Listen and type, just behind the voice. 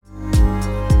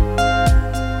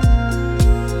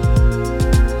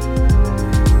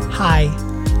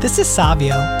This is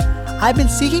Savio. I've been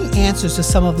seeking answers to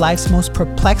some of life's most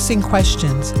perplexing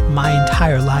questions my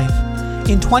entire life.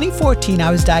 In 2014,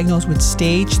 I was diagnosed with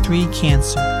stage 3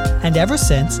 cancer, and ever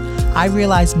since, I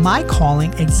realized my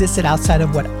calling existed outside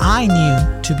of what I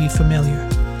knew to be familiar.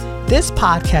 This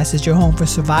podcast is your home for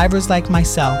survivors like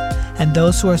myself and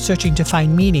those who are searching to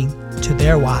find meaning to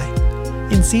their why.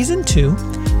 In Season 2,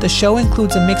 the show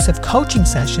includes a mix of coaching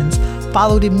sessions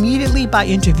followed immediately by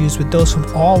interviews with those from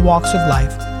all walks of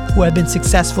life who have been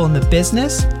successful in the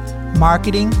business,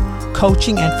 marketing,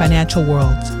 coaching, and financial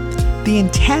worlds. The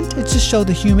intent is to show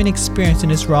the human experience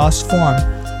in its rawest form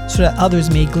so that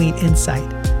others may glean insight.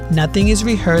 Nothing is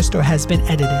rehearsed or has been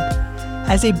edited.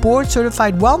 As a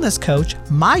board-certified wellness coach,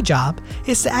 my job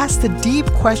is to ask the deep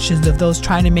questions of those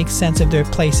trying to make sense of their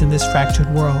place in this fractured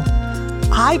world.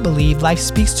 I believe life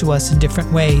speaks to us in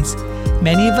different ways.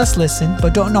 Many of us listen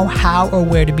but don't know how or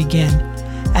where to begin.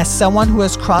 As someone who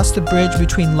has crossed the bridge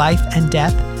between life and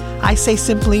death, I say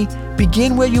simply,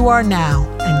 begin where you are now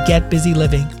and get busy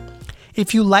living.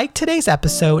 If you liked today's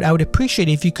episode, I would appreciate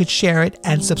it if you could share it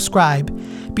and subscribe.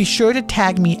 Be sure to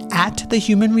tag me at The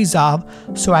Human Resolve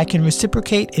so I can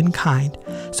reciprocate in kind.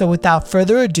 So without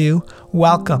further ado,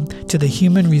 welcome to the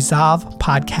Human Resolve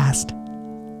podcast.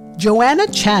 Joanna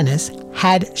Chanis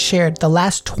had shared the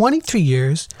last 23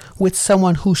 years with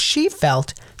someone who she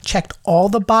felt checked all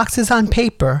the boxes on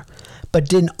paper, but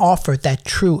didn't offer that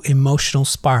true emotional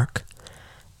spark.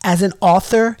 As an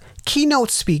author, keynote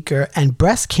speaker, and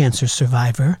breast cancer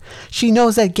survivor, she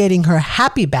knows that getting her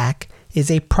happy back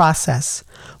is a process,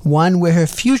 one where her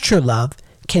future love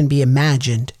can be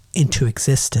imagined into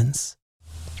existence.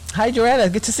 Hi, Joanna.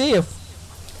 Good to see you.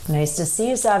 Nice to see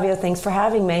you, Savio. Thanks for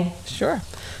having me. Sure.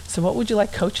 So what would you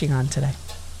like coaching on today?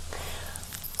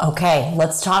 Okay,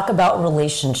 let's talk about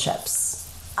relationships.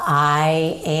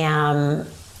 I am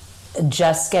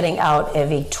just getting out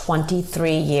of a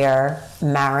 23-year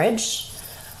marriage.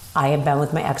 I have been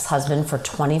with my ex-husband for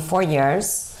 24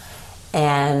 years,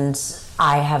 and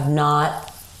I have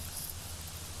not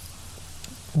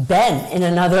been in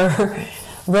another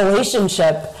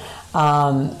relationship in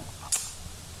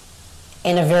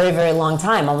a very, very long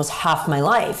time, almost half my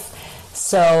life.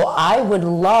 So I would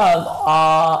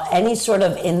love any sort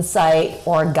of insight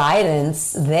or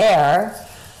guidance there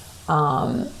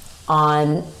on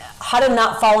how to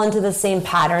not fall into the same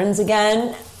patterns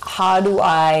again. How do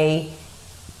I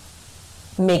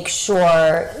make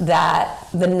sure that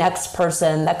the next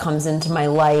person that comes into my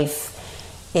life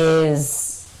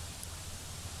is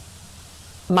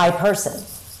my person?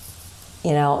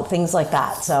 You know, things like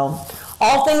that. So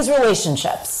all things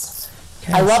relationships.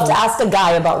 Okay, I love to ask a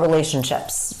guy about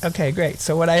relationships. Okay, great.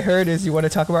 So what I heard is you want to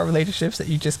talk about relationships, that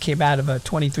you just came out of a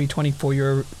 23,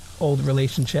 24-year-old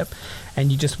relationship,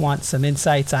 and you just want some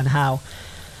insights on how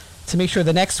to make sure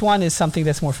the next one is something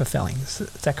that's more fulfilling. Is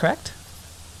that correct?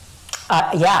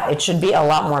 Yeah, it should be a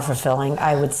lot more fulfilling,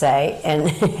 I would say, and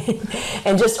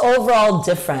and just overall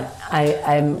different.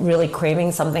 I'm really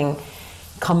craving something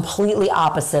completely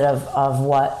opposite of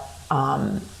what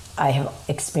I have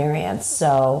experienced.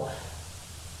 So,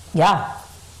 yeah.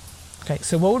 Okay,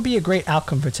 so what would be a great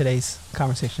outcome for today's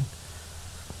conversation?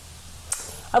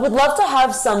 I would love to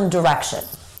have some direction.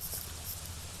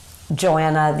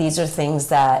 Joanna, these are things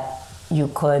that you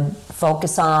could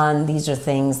focus on. These are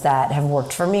things that have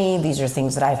worked for me. These are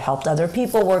things that I've helped other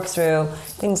people work through,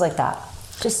 things like that.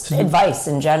 Just advice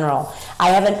in general. I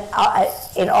haven't,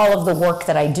 in all of the work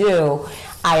that I do,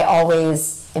 I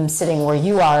always am sitting where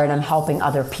you are and I'm helping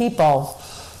other people.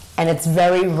 And it's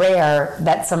very rare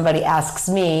that somebody asks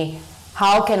me,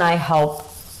 how can I help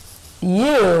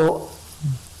you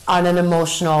on an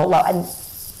emotional level? And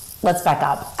let's back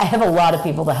up. I have a lot of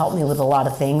people to help me with a lot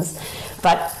of things.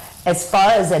 But as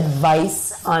far as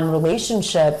advice on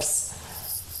relationships,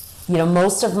 you know,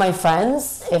 most of my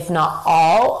friends, if not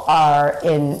all, are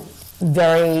in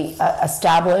very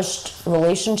established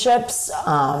relationships.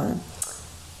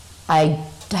 I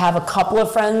have a couple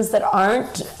of friends that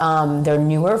aren't. They're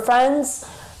newer friends,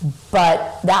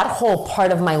 but that whole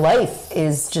part of my life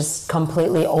is just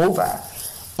completely over,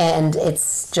 and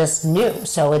it's just new.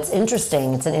 So it's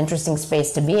interesting. It's an interesting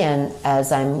space to be in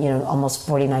as I'm, almost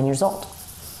 49 years old.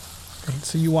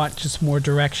 So you want just more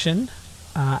direction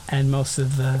and most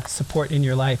of the support in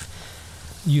your life.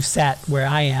 You sat where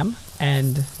I am,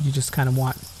 and you just kind of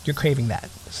you're craving that.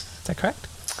 Is that correct?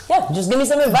 Yeah, just give me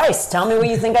some advice. Tell me what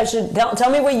you think I should. Tell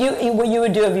me what you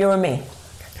would do if you were me.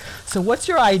 So, what's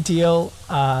your ideal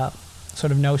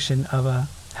sort of notion of a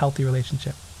healthy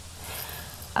relationship?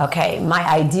 Okay, my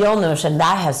ideal notion,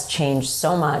 that has changed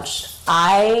so much.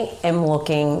 I am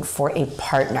looking for a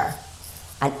partner.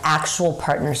 an actual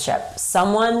partnership,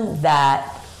 someone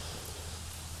that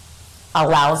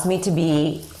allows me to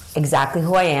be exactly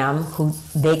who I am, who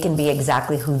they can be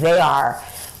exactly who they are,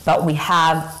 but we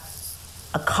have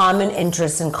a common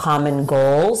interest and common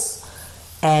goals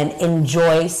and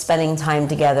enjoy spending time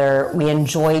together. We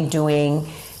enjoy doing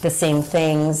the same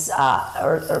things,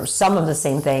 or some of the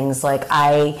same things. Like,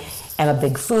 I am a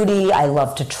big foodie. I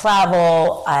love to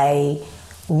travel. I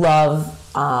love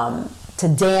to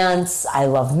dance. I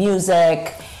love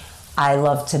music. I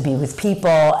love to be with people.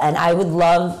 And I would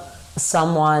love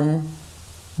someone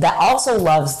that also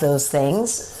loves those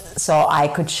things so I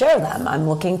could share them. I'm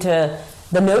looking to,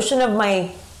 the notion of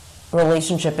my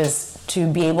relationship is to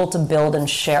be able to build and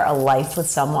share a life with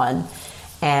someone,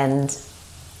 and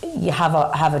you have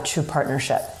a true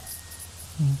partnership.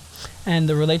 And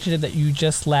the relationship that you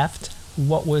just left,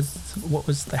 what was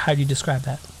how do you describe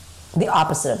that? The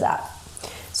opposite of that.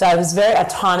 So I was very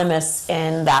autonomous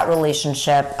in that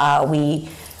relationship. We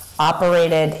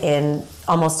operated in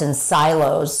almost in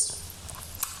silos.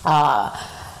 Although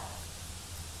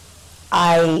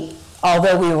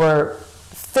we were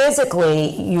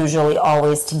physically usually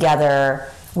always together,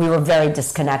 we were very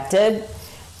disconnected.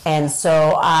 And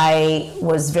so I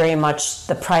was very much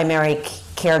the primary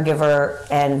caregiver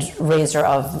and raiser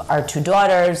of our two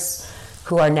daughters,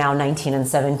 who are now 19 and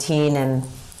 17, and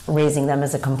raising them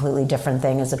is a completely different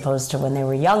thing as opposed to when they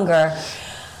were younger.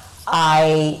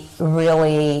 I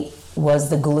really was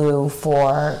the glue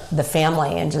for the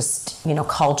family, and just,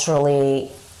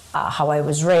 culturally, how I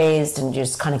was raised, and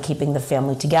just kind of keeping the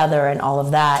family together and all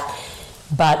of that.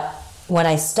 But when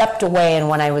I stepped away and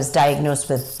when I was diagnosed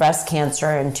with breast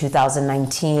cancer in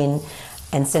 2019,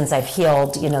 and since I've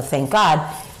healed, thank God,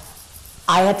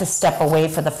 I had to step away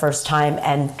for the first time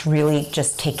and really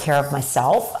just take care of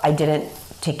myself. I didn't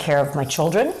take care of my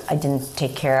children. I didn't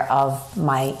take care of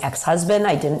my ex-husband.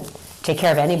 I didn't take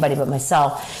care of anybody but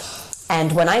myself.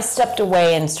 And when I stepped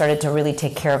away and started to really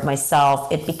take care of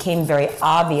myself, it became very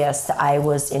obvious that I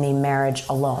was in a marriage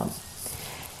alone.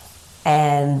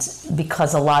 And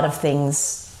because a lot of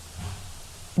things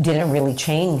didn't really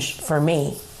change for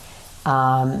me.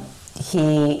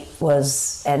 He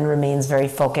was and remains very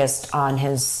focused on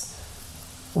his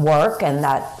work, and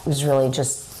that was really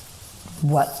just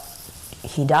what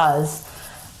he does,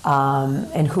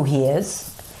 and who he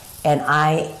is. And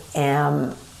I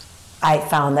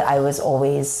found that I was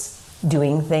always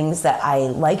doing things that I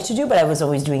like to do, but I was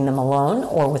always doing them alone,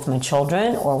 or with my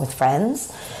children, or with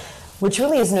friends, which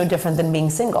really is no different than being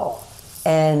single.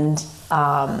 And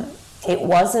it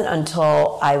wasn't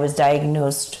until I was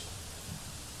diagnosed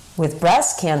with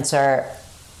breast cancer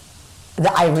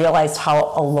that I realized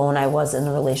how alone I was in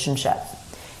the relationship.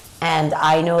 And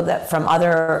I know that from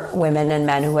other women and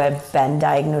men who have been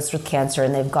diagnosed with cancer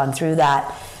and they've gone through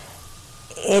that,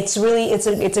 it's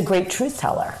a great truth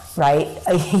teller, right?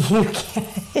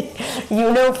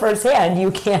 You know firsthand,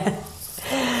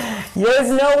 there's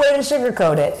no way to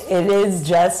sugarcoat it. It is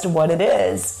just what it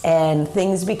is. And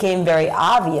things became very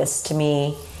obvious to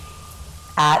me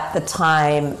at the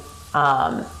time,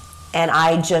 and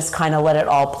I just kind of let it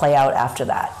all play out after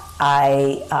that.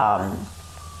 I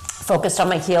focused on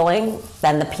my healing,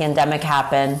 then the pandemic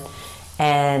happened,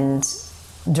 and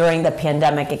during the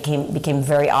pandemic it became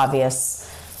very obvious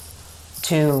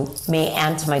to me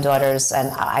and to my daughters, and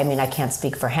I can't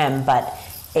speak for him, but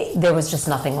there was just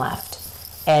nothing left.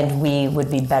 And we would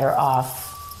be better off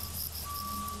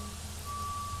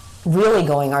really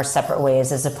going our separate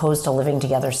ways as opposed to living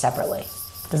together separately.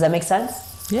 Does that make sense?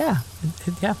 Yeah,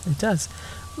 it does.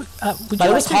 But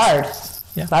it was hard.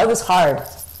 Yeah. But it was hard.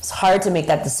 It's hard to make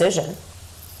that decision.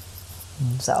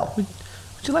 So, would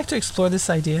you like to explore this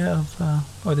idea of,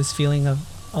 or this feeling of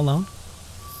alone?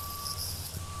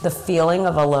 The feeling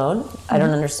of alone? I don't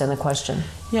understand the question.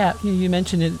 Yeah, you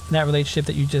mentioned in that relationship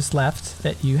that you just left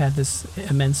that you had this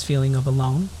immense feeling of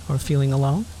alone, or feeling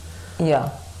alone. Yeah.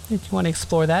 Do you want to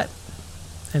explore that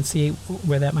and see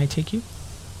where that might take you?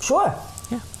 Sure.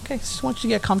 Yeah, okay. Just want you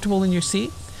to get comfortable in your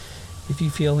seat. If you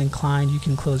feel inclined, you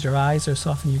can close your eyes or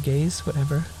soften your gaze,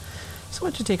 whatever. Just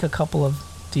want you to take a couple of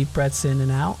deep breaths in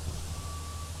and out.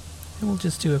 And we'll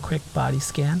just do a quick body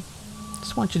scan.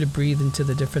 Just want you to breathe into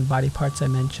the different body parts I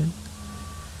mentioned.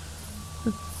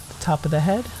 The top of the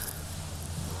head,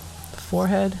 the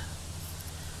forehead,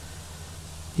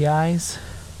 the eyes,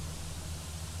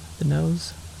 the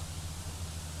nose,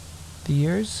 the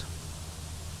ears,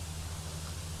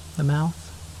 the mouth,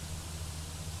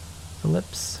 the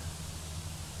lips,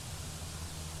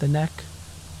 the neck,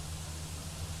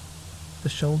 the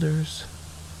shoulders,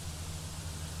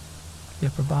 the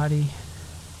upper body,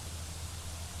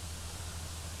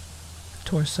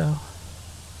 torso,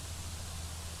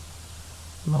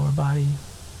 lower body,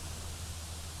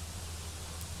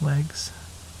 legs,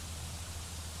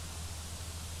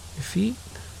 your feet.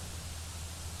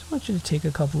 Just want you to take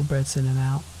a couple of breaths in and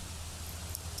out.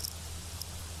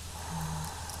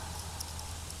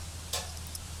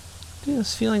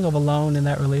 This feeling of alone in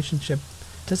that relationship,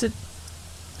 does it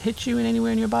hit you in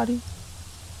anywhere in your body?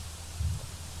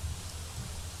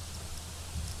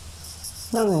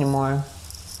 Not anymore.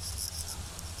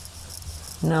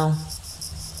 No.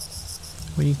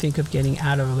 When you think of getting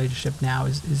out of a relationship now,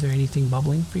 is there anything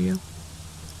bubbling for you?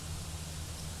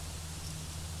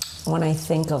 When I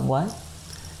think of what?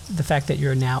 The fact that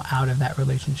you're now out of that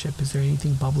relationship, is there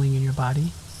anything bubbling in your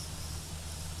body?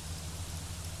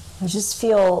 I just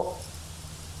feel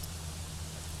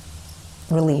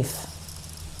relief.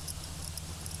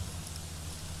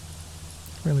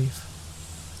 Relief.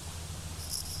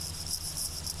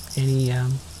 Any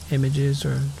images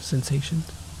or sensations?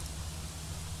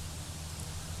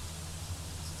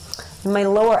 In my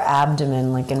lower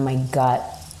abdomen, like in my gut,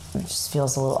 it just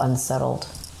feels a little unsettled.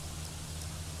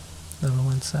 Little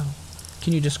unsettled.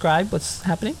 Can you describe what's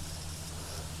happening?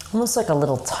 Almost like a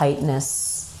little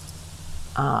tightness,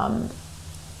 and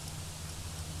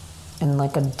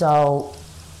like a dull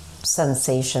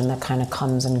sensation that kind of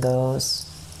comes and goes.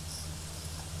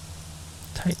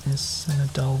 Tightness and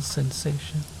a dull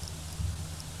sensation.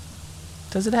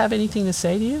 Does it have anything to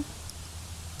say to you?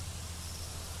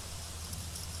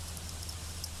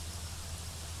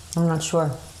 I'm not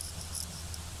sure.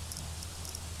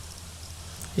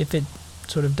 If it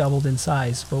sort of doubled in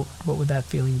size, what would that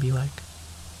feeling be like?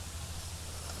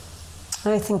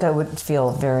 I think I would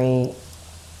feel very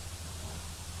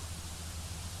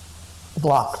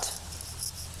blocked.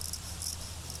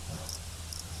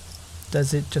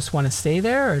 Does it just want to stay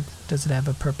there, or does it have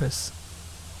a purpose?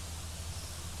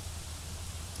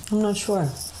 I'm not sure.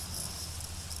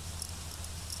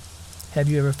 Have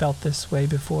you ever felt this way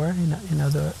before in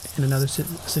another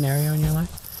scenario in your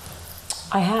life?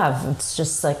 I have. It's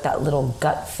just like that little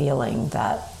gut feeling,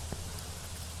 that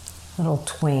little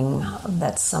twing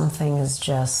that something is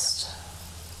just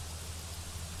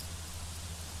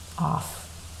off.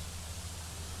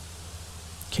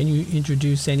 Can you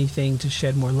introduce anything to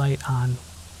shed more light on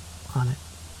it?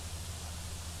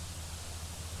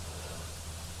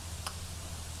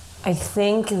 I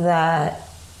think that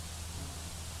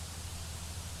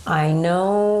I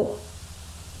know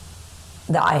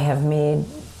that I have made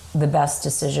the best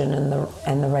decision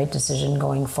and the right decision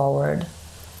going forward.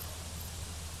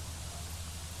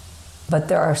 But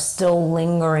there are still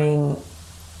lingering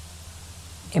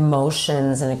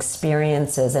emotions and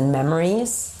experiences and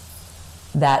memories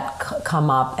that come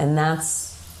up, and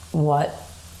that's what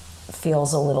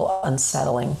feels a little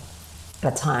unsettling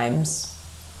at times.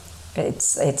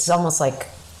 It's almost like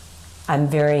I'm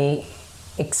very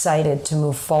excited to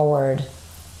move forward,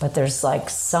 but there's like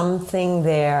something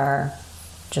there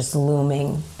just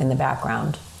looming in the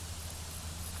background.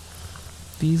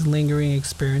 These lingering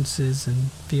experiences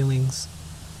and feelings,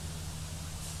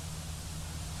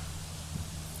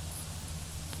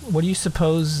 what do you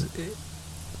suppose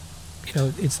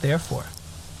it's there for?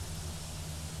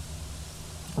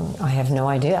 I have no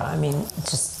idea. I mean,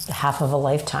 it's just half of a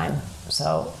lifetime.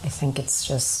 So I think it's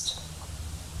just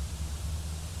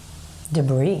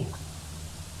debris.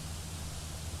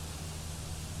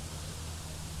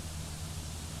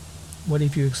 What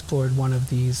if you explored one of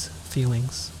these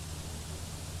feelings?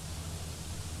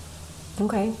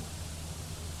 Okay.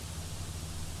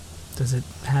 Does it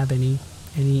have any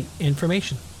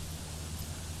information?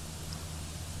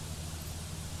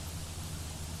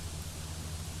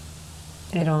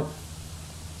 I don't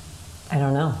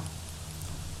know.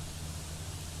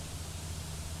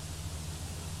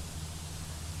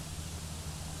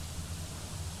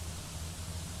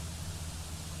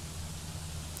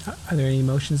 Are there any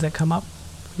emotions that come up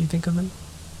when you think of them?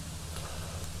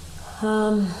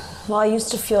 Well, I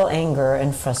used to feel anger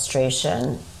and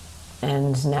frustration,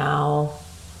 and now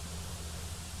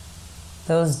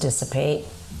those dissipate.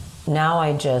 Now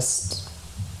I just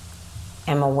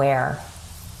am aware,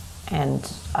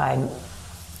 and I'm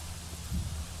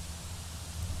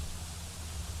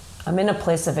in a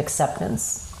place of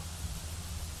acceptance.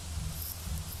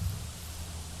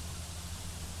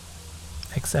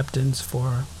 Acceptance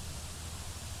for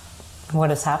what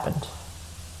has happened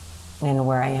and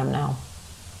where I am now.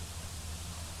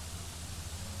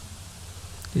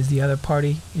 Is the other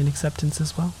party in acceptance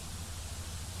as well?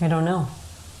 I don't know.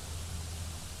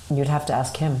 You'd have to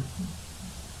ask him.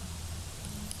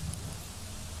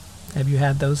 Have you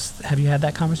had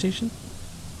that conversation?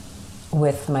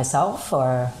 With myself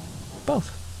or?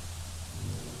 Both.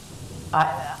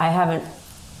 I haven't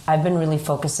I've been really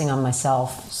focusing on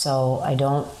myself, so I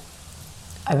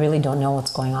really don't know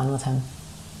what's going on with him.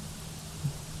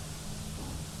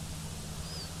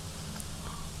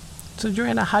 So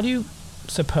Joanna, how do you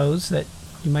suppose that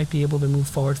you might be able to move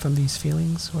forward from these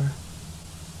feelings? Or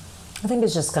I think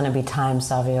it's just going to be time,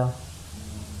 Savio.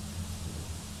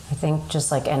 I think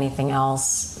just like anything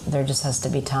else, there just has to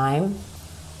be time.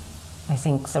 I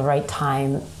think the right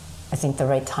timing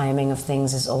of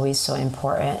things is always so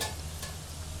important.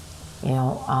 You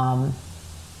know,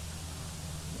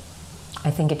 I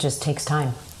think it just takes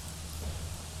time.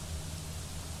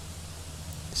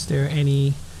 Is there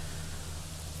any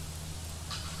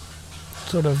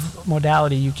sort of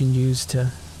modality you can use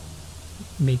to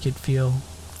make it feel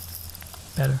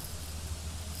better?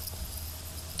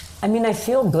 I mean, I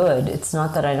feel good. It's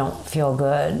not that I don't feel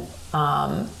good.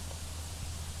 I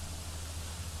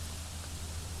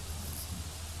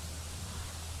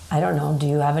don't know. Do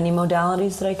you have any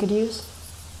modalities that I could use?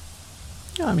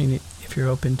 Yeah, I mean, if you're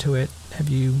open to it, have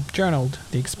you journaled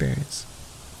the experience?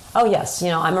 Oh, yes. You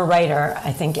know, I'm a writer,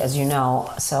 I think, as you know,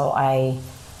 so I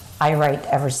write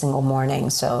every single morning.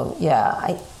 So,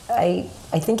 yeah, I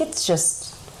think it's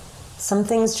just, some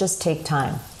things just take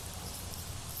time.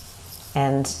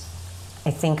 And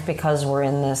I think because we're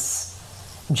in this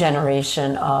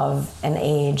generation of an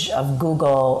age of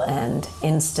Google and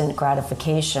instant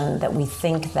gratification, that we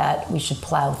think that we should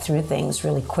plow through things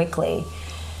really quickly.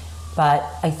 But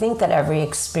I think that every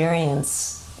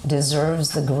experience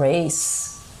deserves the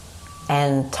grace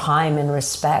and time and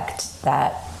respect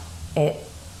that it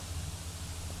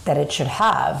should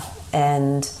have.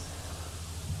 And,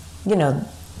 you know,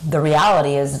 the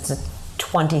reality is it's a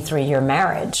 23-year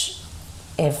marriage.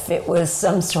 If it was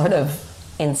some sort of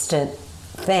instant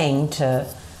thing to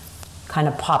kind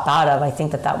of pop out of, I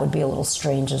think that would be a little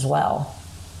strange as well.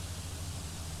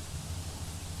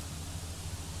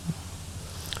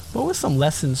 What were some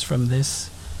lessons from this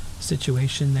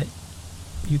situation that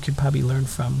you could probably learn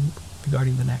from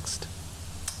regarding the next?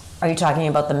 Are you talking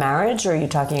about the marriage, or are you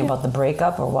talking about the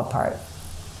breakup, or what part?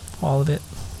 All of it.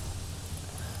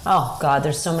 Oh, God,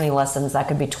 there's so many lessons. That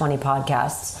could be 20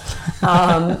 podcasts.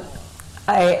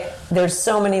 There's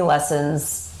so many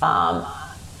lessons.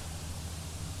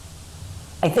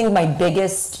 I think my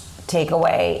biggest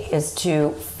takeaway is to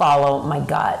follow my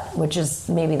gut, which is,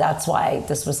 maybe that's why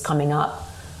this was coming up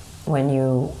when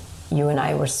you and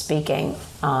I were speaking,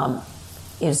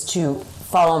 is to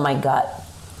follow my gut.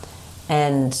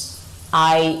 And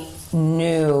I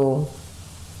knew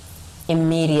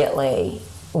immediately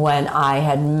when I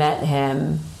had met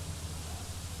him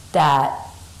that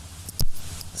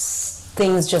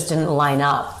things just didn't line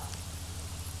up.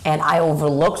 And I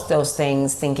overlooked those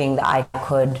things, thinking that I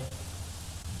could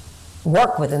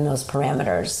work within those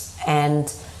parameters.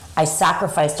 And I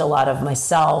sacrificed a lot of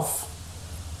myself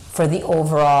for the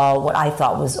overall, what I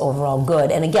thought was overall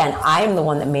good. And again, I'm the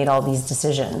one that made all these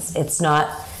decisions. It's not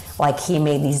like he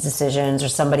made these decisions or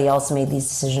somebody else made these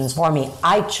decisions for me.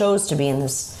 I chose to be in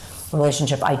this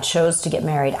relationship. I chose to get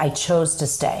married. I chose to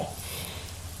stay.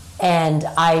 And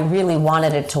I really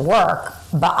wanted it to work,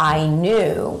 but I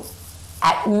knew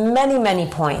at many, many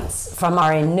points, from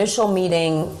our initial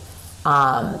meeting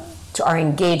to our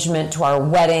engagement, to our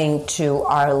wedding, to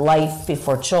our life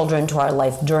before children, to our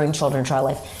life during children, to our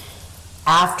life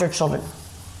after children,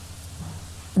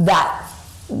 that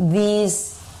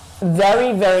these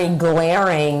very, very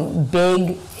glaring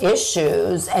big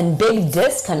issues and big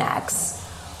disconnects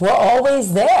were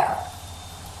always there.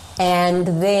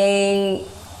 And they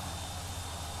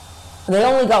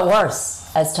only got worse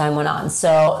as time went on.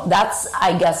 So that's,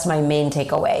 I guess, my main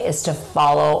takeaway, is to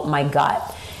follow my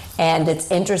gut. And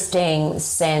it's interesting,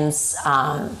 since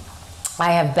I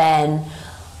have been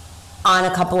on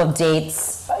a couple of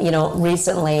dates,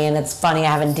 recently, and it's funny,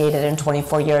 I haven't dated in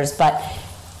 24 years, but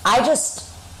I just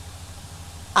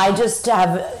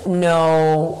have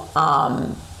no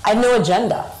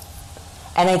agenda.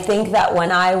 And I think that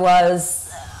when I was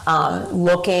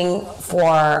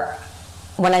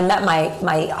when I met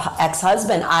my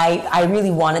ex-husband, I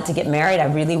really wanted to get married. I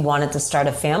really wanted to start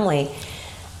a family.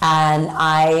 And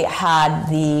I had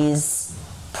these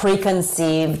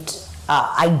preconceived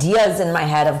ideas in my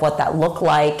head of what that looked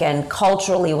like, and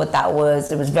culturally what that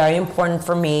was. It was very important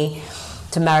for me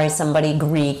to marry somebody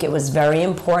Greek. It was very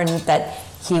important that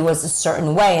he was a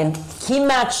certain way. And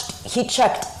he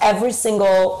checked every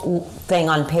single thing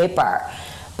on paper.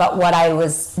 But what I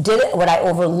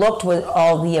overlooked was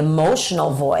all the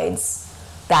emotional voids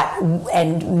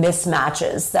and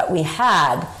mismatches that we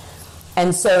had.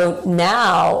 And so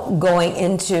now, going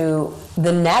into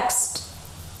the next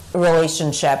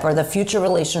relationship or the future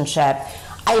relationship,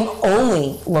 I'm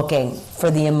only looking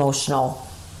for the emotional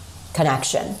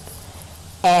connection.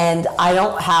 And I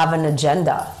don't have an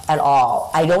agenda at all.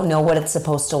 I don't know what it's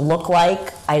supposed to look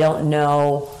like. I don't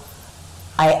know.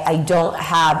 I don't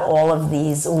have all of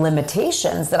these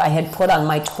limitations that I had put on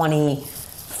my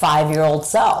 25-year-old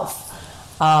self.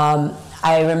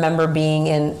 I remember being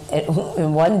in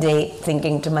one date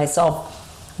thinking to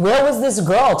myself, where was this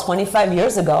girl 25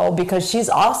 years ago? Because she's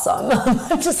awesome.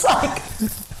 I'm just like,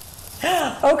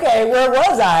 okay, where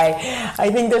was I?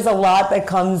 I think there's a lot that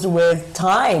comes with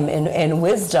time and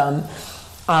wisdom.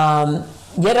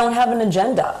 You don't have an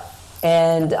agenda,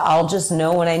 and I'll just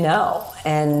know when I know.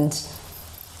 And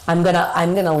I'm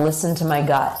gonna listen to my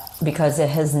gut, because it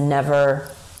has never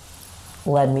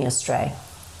led me astray.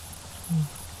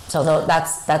 So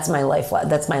that's my life.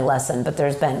 That's my lesson. But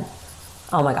there's been,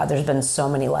 oh my God, there's been so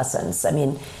many lessons. I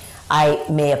mean, I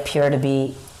may appear to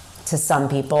be, to some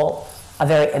people, a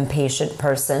very impatient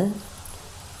person,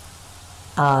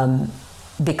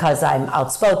 because I'm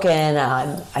outspoken.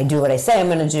 I do what I say I'm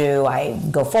going to do. I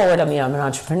go forward. I'm an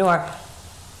entrepreneur.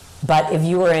 But if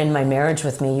you were in my marriage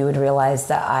with me, you would realize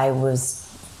that I was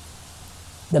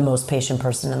the most patient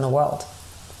person in the world.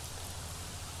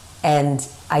 And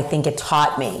I think it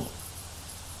taught me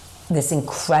this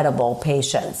incredible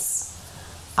patience.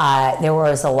 There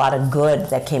was a lot of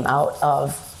good that came out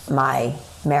of my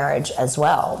marriage as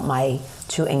well. My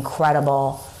two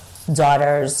incredible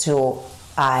daughters, who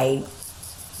I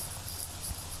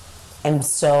am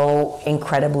so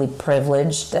incredibly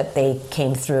privileged that they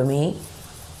came through me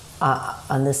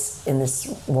in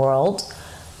this world,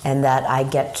 and that I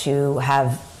get to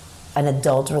have an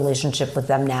adult relationship with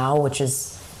them now, which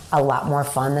is a lot more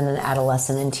fun than an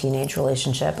adolescent and teenage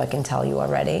relationship, I can tell you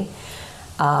already.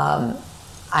 I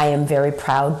am very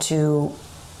proud to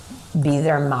be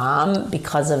their mom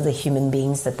because of the human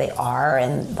beings that they are,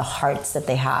 and the hearts that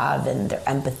they have, and their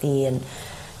empathy and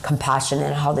compassion,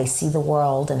 and how they see the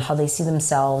world and how they see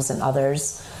themselves and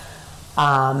others.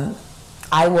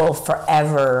 I will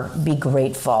forever be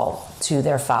grateful to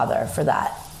their father for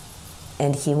that.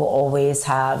 And he will always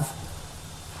have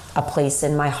a place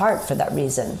in my heart for that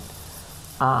reason.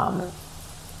 I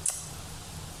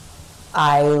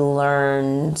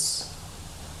learned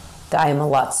that I am a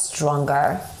lot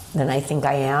stronger than I think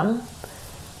I am.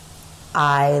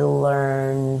 I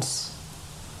learned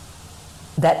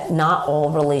that not all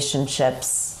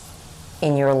relationships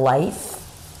in your life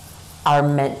are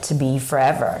meant to be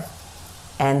forever.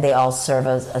 And they all serve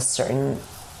a certain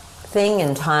thing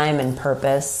and time and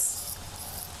purpose.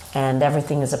 And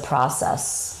everything is a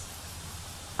process.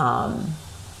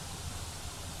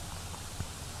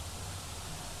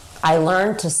 I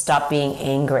learned to stop being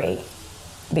angry,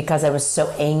 because I was so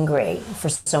angry for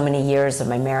so many years of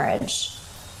my marriage.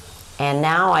 And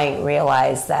now I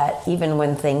realize that even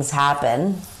when things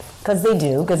happen, because they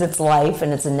do, because it's life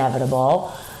and it's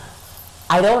inevitable,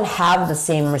 I don't have the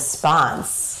same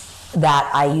response that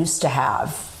I used to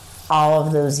have all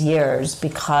of those years,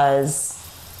 because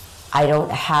I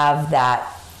don't have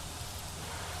that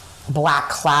black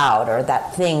cloud or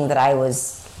that thing that I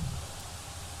was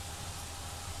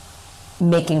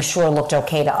making sure looked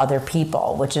okay to other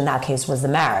people, which in that case was the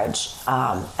marriage.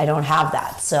 I don't have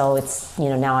that. So it's,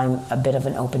 now I'm a bit of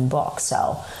an open book.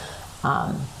 So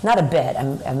not a bit,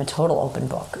 I'm a total open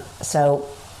book. So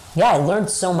yeah, I learned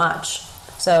so much.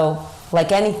 So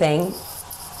like anything,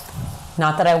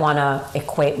 not that I want to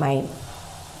equate my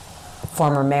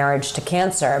former marriage to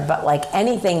cancer, but like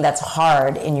anything that's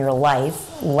hard in your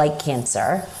life, like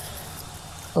cancer,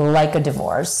 like a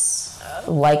divorce,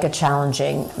 like a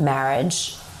challenging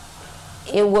marriage,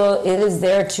 it is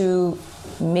there to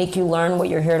make you learn what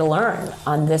you're here to learn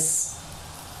on this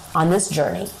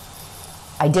journey.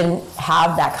 I didn't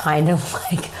have that kind of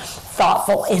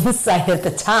thoughtful insight at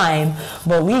the time.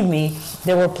 Believe me,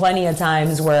 there were plenty of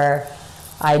times where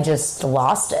I just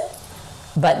lost it.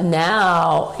 But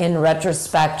now, in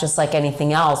retrospect, just like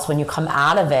anything else, when you come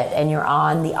out of it and you're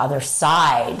on the other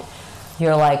side,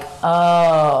 you're like,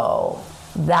 oh,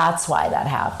 that's why that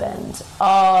happened.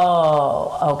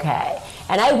 Oh, okay.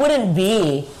 And I wouldn't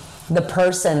be the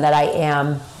person that I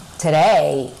am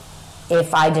today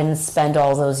if I didn't spend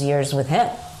all those years with him.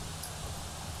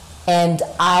 And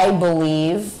I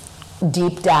believe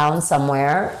deep down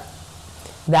somewhere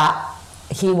that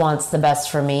he wants the best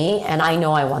for me, and I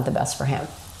know I want the best for him.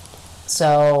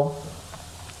 So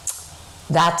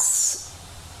that's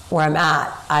where I'm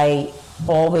at. I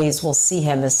always will see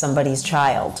him as somebody's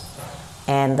child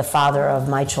and the father of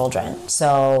my children.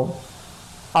 So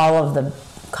all of the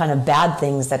kind of bad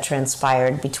things that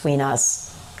transpired between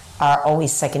us are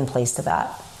always second place to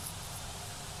that.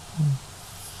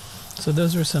 So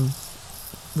those were some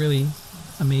really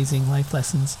amazing life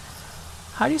lessons.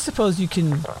 How do you suppose you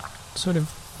can sort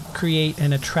of create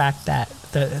and attract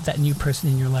that new person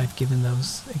in your life given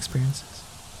those experiences?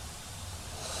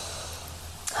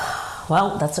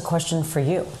 Well, that's a question for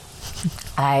you.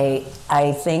 I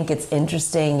think it's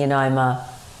interesting,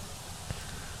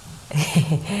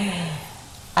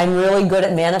 I'm really good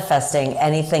at manifesting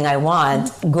anything I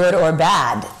want, good or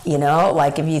bad,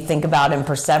 like if you think about and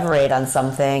perseverate on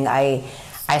something, I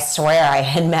swear I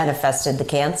had manifested the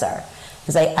cancer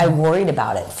because I worried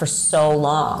about it for so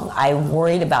long. I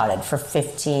worried about it for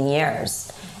 15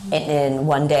 years. And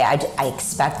one day I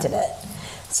expected it.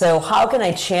 So how can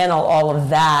I channel all of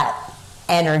that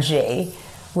energy,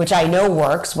 which I know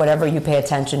works, whatever you pay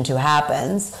attention to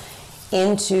happens,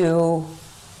 into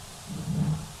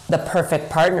the perfect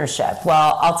partnership?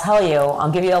 Well,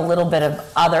 I'll give you a little bit of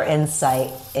other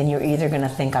insight, and you're either going to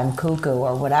think I'm cuckoo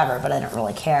or whatever, but I don't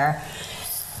really care.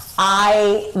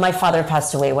 My father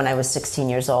passed away when I was 16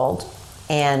 years old,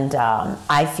 and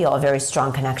I feel a very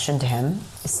strong connection to him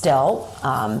still,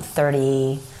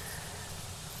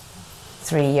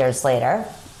 33 years later.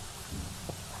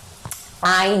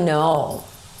 I know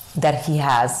that he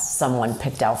has someone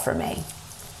picked out for me,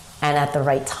 and at the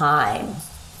right time,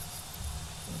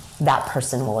 that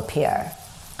person will appear.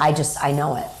 I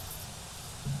know it.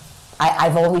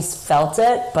 I've always felt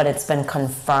it, but it's been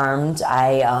confirmed.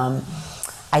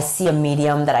 I see a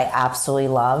medium that I absolutely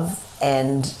love,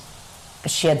 and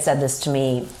she had said this to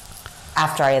me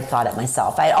after I had thought it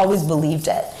myself. I always believed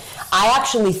it. I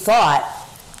actually thought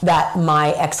that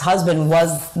my ex-husband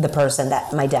was the person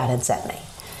that my dad had sent me.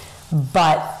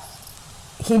 But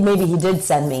maybe he did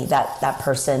send me that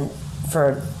person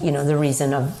for, the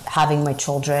reason of having my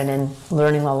children and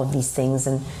learning all of these things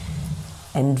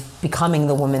and becoming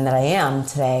the woman that I am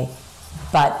today.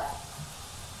 But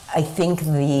I think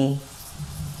the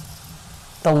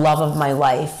love of my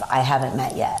life I haven't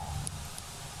met yet.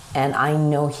 And I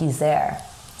know he's there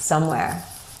somewhere.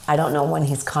 I don't know when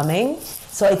he's coming.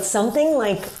 So it's something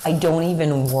like I don't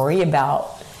even worry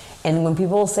about. And when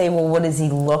people say, well, what does he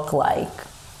look like?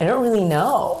 I don't really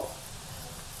know.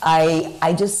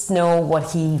 I just know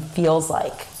what he feels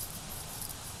like.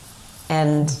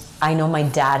 And I know my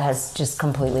dad has just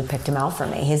completely picked him out for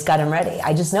me. He's got him ready.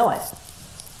 I just know it.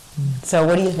 So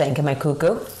what do you think? Am I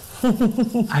cuckoo?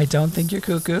 I don't think you're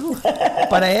cuckoo,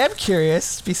 but I am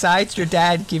curious, besides your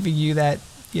dad giving you that,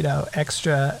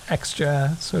 extra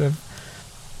sort of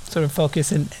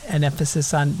focus and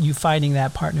emphasis on you finding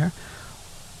that partner,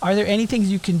 are there any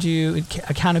things you can do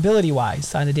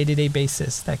accountability-wise on a day-to-day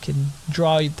basis that can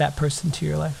draw that person to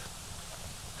your life?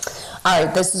 All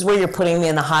right, this is where you're putting me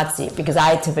in the hot seat, because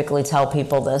I typically tell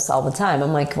people this all the time.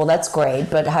 I'm like, well, that's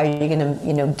great, but how are you going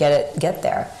to get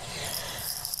there?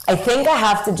 I think I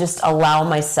have to just allow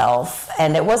myself,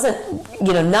 and it wasn't,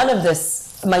 none of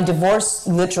this, my divorce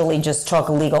literally just took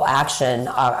legal action,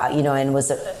 and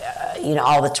was,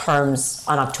 all the terms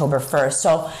on October 1st.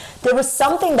 So there was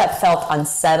something that felt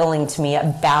unsettling to me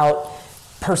about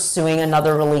pursuing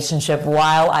another relationship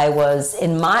while I was,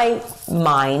 in my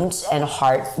mind and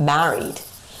heart, married.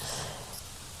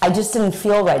 I just didn't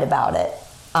feel right about it.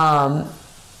 And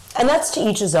that's to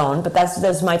each his own, but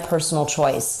that's my personal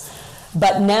choice.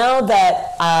 But now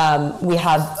that we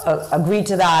have agreed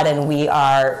to that, and we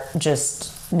are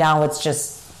now it's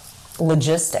just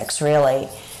logistics, really.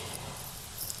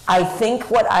 I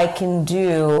think what I can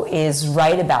do is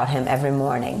write about him every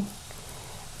morning.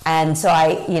 And so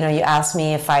you asked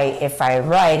me if I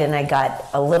write, and I got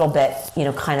a little bit,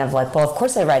 kind of like, well, of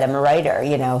course I write. I'm a writer,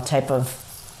 type of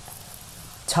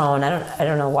tone. I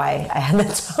don't know why I had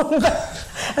that tone, but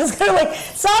I was kind of like,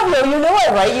 Savio,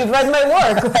 I write. You've read my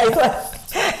work, right?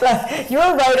 Like, you're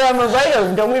a writer. I'm a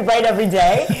writer. Don't we write every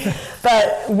day?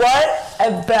 But what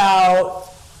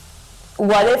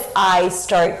if I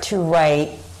start to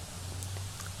write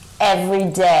every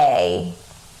day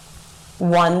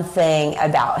one thing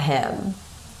about him,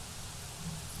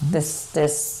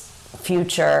 this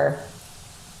future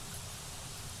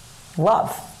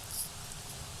love,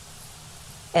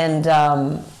 and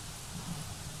and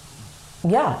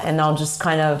I'll just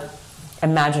kind of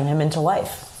imagine him into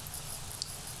life.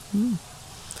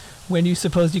 When do you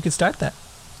suppose you could start that?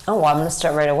 Oh, well, I'm going to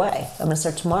start right away. I'm going to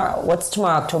start tomorrow. What's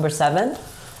tomorrow, October 7th?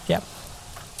 Yep.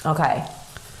 Okay,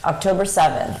 October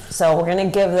 7th. So we're going to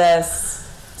give this,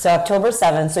 so October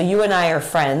 7th, so you and I are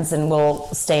friends, and we'll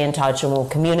stay in touch and we'll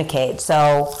communicate.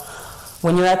 So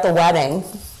when you're at the wedding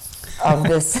of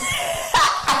this,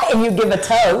 and you give a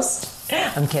toast,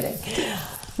 I'm kidding.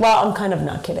 Well, I'm kind of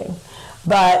not kidding.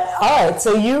 But, all right,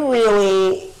 so you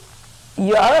really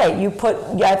You're all right. You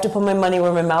have to put my money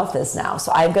where my mouth is now.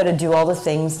 So I've got to do all the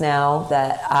things now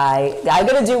that I've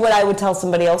got to do what I would tell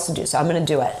somebody else to do. So I'm going to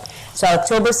do it. So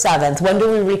October 7th, when do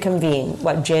we reconvene?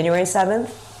 What, January 7th?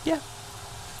 Yeah.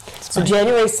 So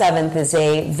January 7th is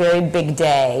a very big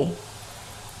day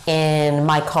in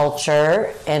my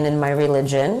culture and in my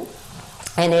religion.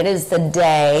 And it is the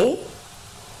day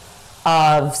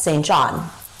of St. John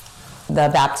the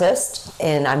Baptist,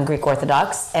 and I'm Greek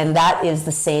Orthodox, and that is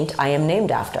the saint I am named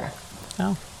after.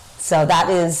 Oh. So that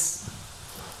is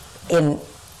in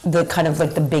the kind of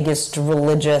like the biggest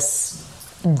religious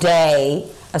day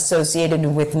associated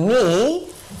with me.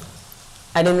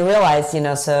 I didn't realize,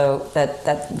 so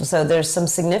so there's some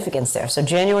significance there. So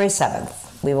January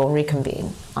 7th, we will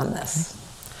reconvene on this.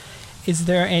 Is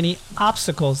there any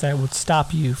obstacles that would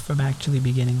stop you from actually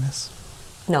beginning this?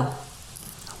 No.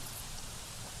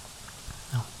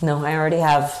 No, I already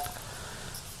have,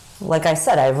 like I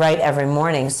said, I write every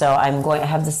morning, so I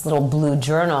have this little blue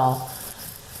journal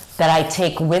that I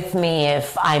take with me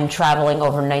if I'm traveling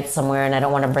overnight somewhere and I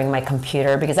don't want to bring my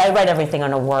computer, because I write everything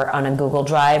on a Google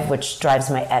Drive, which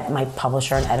drives my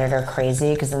publisher and editor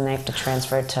crazy, because then they have to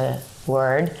transfer it to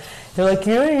Word. They're like,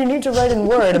 you need to write in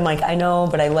Word. I'm like, I know,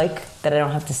 but I like that I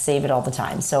don't have to save it all the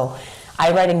time. So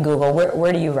I write in Google.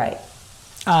 Where do you write?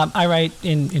 I write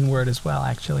in Word as well,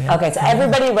 actually. Okay, so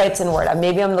everybody writes in Word.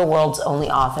 Maybe I'm the world's only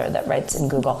author that writes in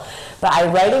Google. But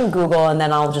I write in Google, and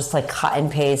then I'll just like cut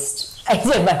and paste. I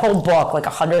did my whole book, like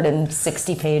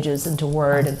 160 pages into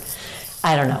Word. And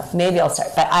I don't know. Maybe I'll start.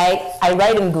 But I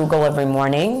write in Google every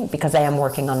morning because I am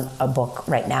working on a book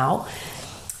right now.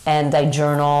 And I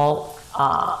journal,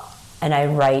 and I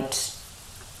write.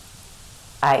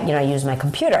 I use my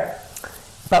computer.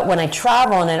 But when I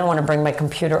travel and I don't want to bring my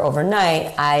computer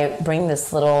overnight, I bring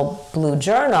this little blue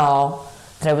journal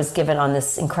that I was given on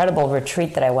this incredible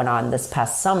retreat that I went on this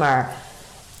past summer.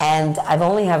 And I've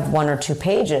only have 1 or 2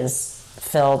 pages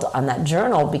filled on that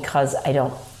journal because I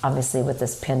don't, obviously with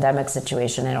this pandemic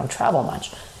situation, I don't travel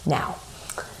much now.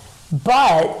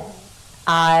 But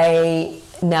I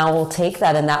now will take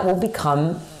that, and that will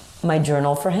become my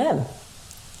journal for him.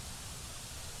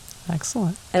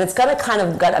 Excellent. And it's got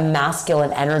a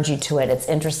masculine energy to it. It's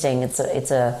interesting. It's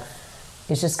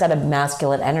just got a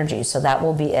masculine energy. So that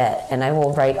will be it. And I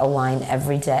will write a line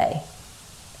every day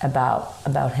about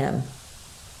him.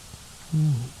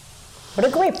 Mm. What a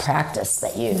great practice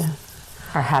that you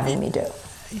are having me do.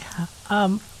 Yeah.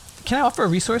 Can I offer a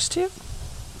resource to you?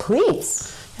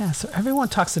 Please. Yeah. So everyone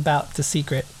talks about The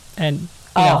Secret, and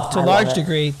to a large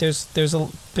degree, there's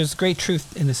great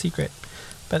truth in The Secret.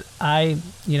 But I,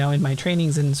 in my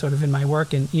trainings and sort of in my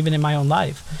work and even in my own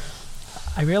life,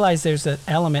 I realize there's an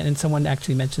element, and someone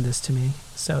actually mentioned this to me,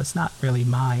 so it's not really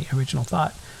my original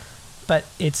thought, but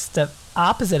it's the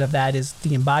opposite of that is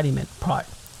the embodiment part.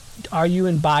 Are you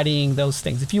embodying those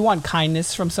things? If you want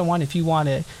kindness from someone,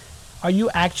 are you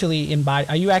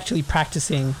actually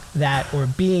practicing that or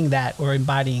being that or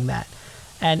embodying that?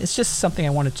 And it's just something I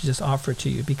wanted to just offer to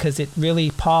you because it really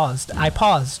paused. I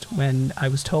paused when I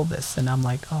was told this, and I'm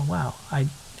like, oh, wow, I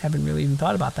haven't really even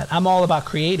thought about that. I'm all about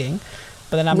creating,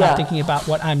 but then I'm not thinking about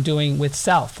what I'm doing with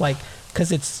self,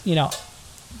 because it's,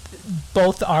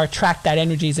 both that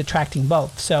energy is attracting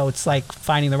both. So it's like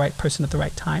finding the right person at the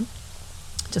right time.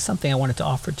 Just something I wanted to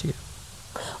offer to you.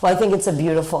 Well, I think it's a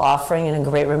beautiful offering and a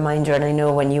great reminder. And I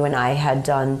know when you and I had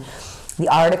done the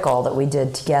article that we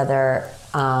did together,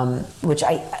 which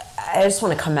I just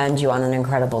want to commend you on an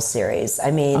incredible series.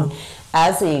 I mean,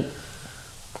 as a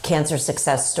cancer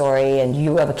success story, and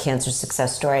you have a cancer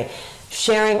success story,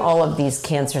 sharing all of these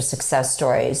cancer success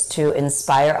stories to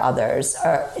inspire others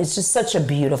is just such a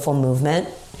beautiful movement.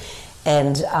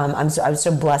 And I was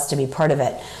so blessed to be part of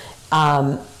it.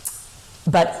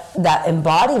 But that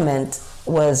embodiment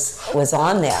was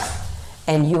on there,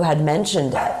 and you had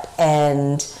mentioned it,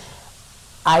 and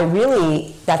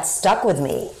that stuck with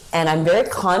me, and I'm very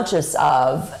conscious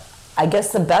of, I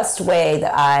guess the best way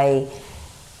that I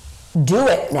do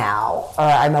it now, or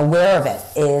I'm aware of it,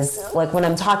 is like when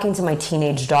I'm talking to my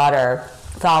teenage daughter,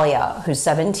 Thalia, who's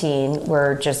 17,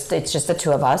 it's just the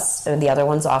two of us, and the other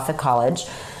one's off at college,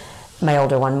 my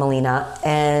older one, Melina,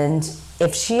 and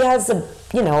if she has an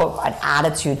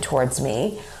attitude towards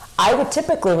me, I would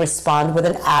typically respond with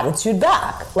an attitude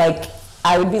back. Like,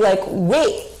 I would be like,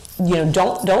 wait,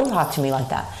 don't talk to me like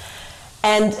that.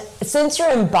 And since your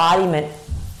embodiment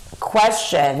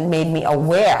question made me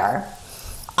aware,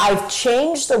 I've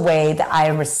changed the way that I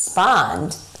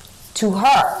respond to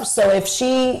her. So if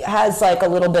she has like a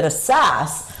little bit of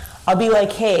sass, I'll be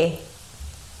like, hey,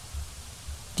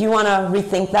 do you want to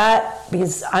rethink that?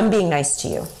 Because I'm being nice to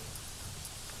you.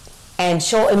 And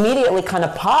she'll immediately kind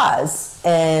of pause,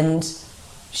 and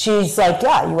she's like,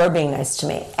 yeah, you are being nice to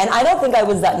me. And I don't think I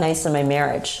was that nice in my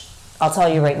marriage. I'll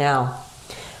tell you right now.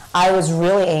 I was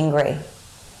really angry.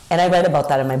 And I read about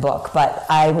that in my book. But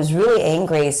I was really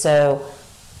angry. So,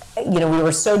 we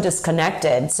were so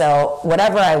disconnected. So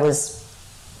whatever I was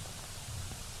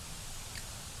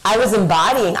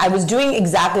embodying, I was doing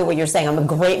exactly what you're saying. I'm a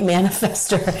great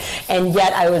manifester. And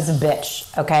yet I was a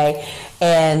bitch, okay?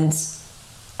 And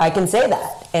I can say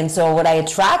that. And so what I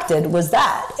attracted was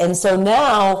that. And so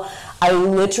now I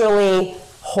literally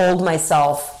hold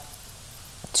myself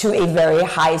to a very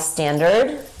high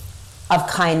standard of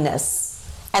kindness.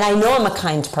 And I know I'm a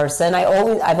kind person.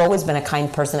 I've always been a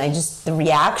kind person. The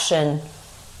reaction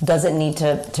doesn't need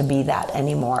to be that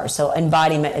anymore. So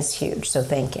embodiment is huge. So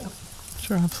thank you.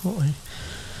 Sure, absolutely.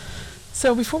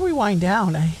 So before we wind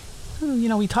down,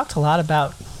 we talked a lot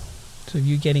about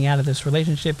you getting out of this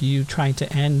relationship, you trying to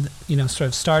end, sort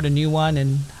of start a new one,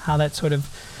 and how that sort of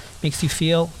makes you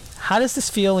feel. How does this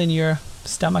feel in your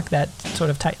stomach, that sort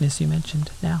of tightness you mentioned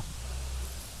now?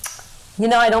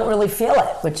 I don't really feel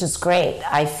it, which is great.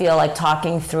 I feel like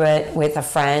talking through it with a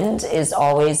friend is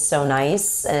always so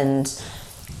nice, and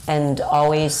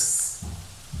always,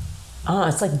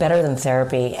 it's like better than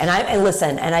therapy. And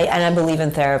I believe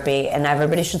in therapy, and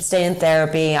everybody should stay in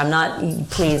therapy.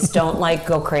 Please don't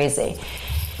go crazy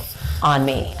on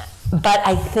me. But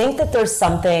I think that there's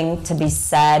something to be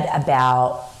said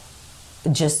about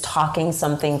just talking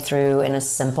something through in a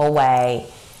simple way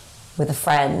with a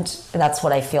friend. That's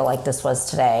what I feel like this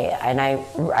was today. And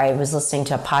I was listening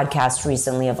to a podcast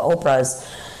recently of Oprah's,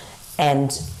 and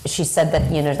she said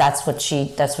that that's what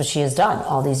she has done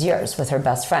all these years with her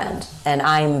best friend. And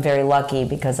I'm very lucky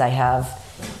because I have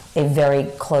a very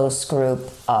close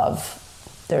group of,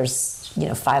 there's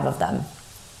 5 of them,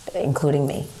 including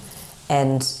me,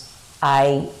 and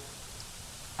I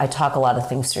talk a lot of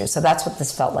things through. So that's what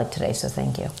this felt like today. So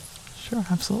thank you. Sure,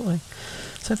 absolutely.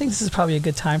 So I think this is probably a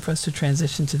good time for us to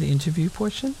transition to the interview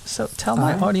portion. So tell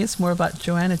my audience more about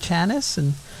Joanna Chanis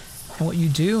and what you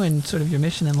do and sort of your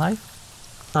mission in life.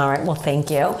 All right, well,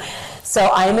 thank you. So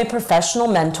I am a professional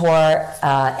mentor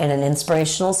and an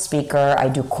inspirational speaker. I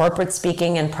do corporate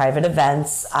speaking and private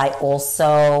events. I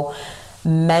also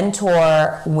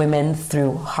mentor women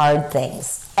through hard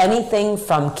things. Anything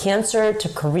from cancer to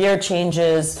career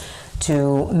changes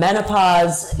to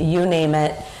menopause, you name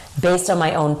it, based on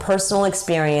my own personal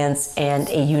experience and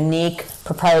a unique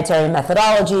proprietary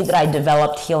methodology that I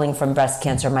developed healing from breast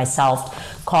cancer myself,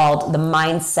 called the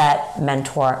Mindset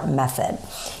Mentor Method.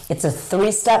 It's a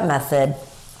 3-step method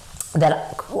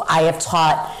that I have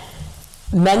taught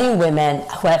many women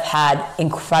who have had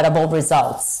incredible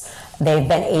results. They've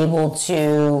been able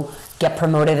to get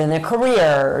promoted in their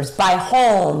careers, buy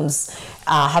homes,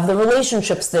 have the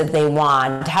relationships that they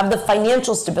want, have the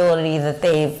financial stability that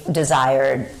they've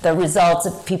desired. The results,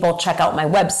 if people check out my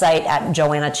website at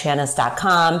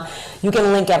joannachanis.com, you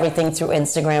can link everything through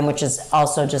Instagram, which is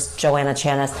also just Joanna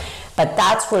Chanis. But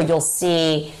that's where you'll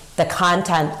see the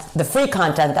content, the free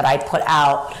content that I put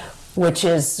out, which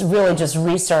is really just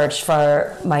research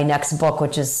for my next book,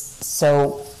 which is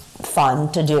so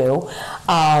fun to do.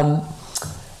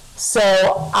 So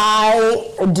I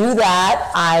do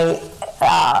that. I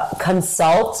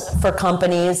consult for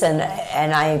companies, and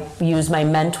I use my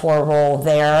mentor role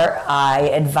there. I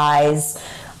advise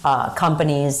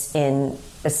companies in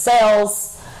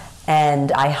sales,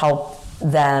 and I help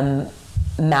them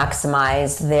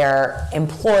maximize their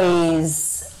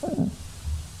employees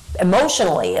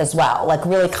emotionally as well, like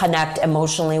really connect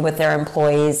emotionally with their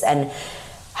employees and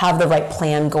have the right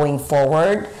plan going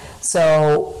forward,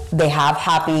 so they have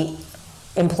happy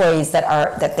employees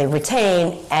that they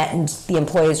retain, and the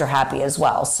employees are happy as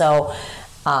well. So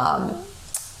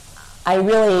I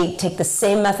really take the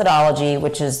same methodology,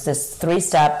 which is this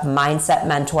 3-step mindset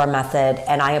mentor method,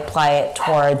 and I apply it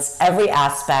towards every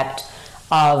aspect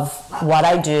of what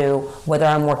I do, whether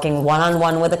I'm working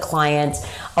one-on-one with a client.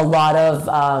 A lot of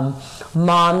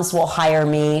moms will hire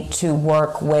me to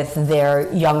work with their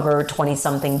younger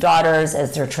 20-something daughters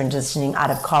as they're transitioning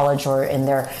out of college or in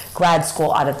their grad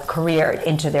school out of career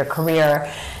into their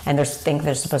career, and they think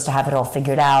they're supposed to have it all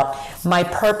figured out. My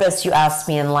purpose, you asked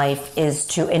me, in life is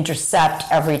to intercept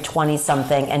every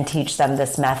 20-something and teach them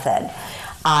this method.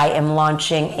 I am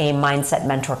launching a Mindset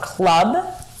Mentor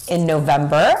Club in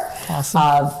November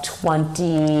of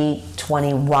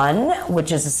 2021,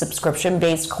 which is a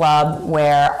subscription-based club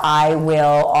where I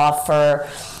will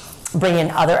bring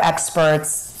in other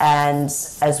experts, and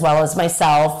as well as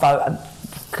myself. I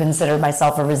consider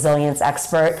myself a resilience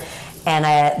expert, and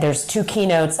there's 2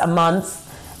 keynotes a month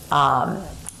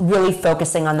really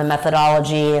focusing on the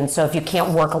methodology. And so if you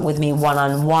can't work with me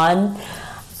one-on-one,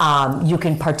 you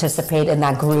can participate in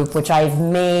that group, which I've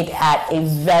made at a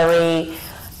very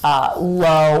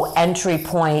low entry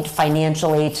point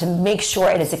financially to make sure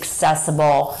it is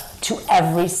accessible to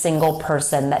every single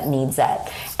person that needs it.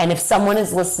 And if someone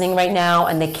is listening right now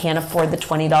and they can't afford the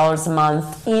 $20 a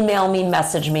month, email me,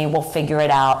 message me, we'll figure it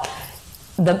out.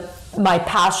 My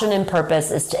passion and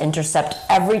purpose is to intercept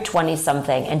every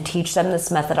 20-something and teach them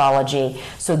this methodology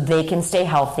so they can stay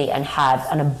healthy and have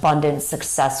an abundant,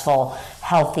 successful,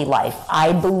 healthy life.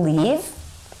 I believe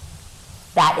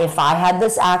that if I had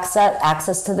this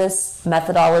access to this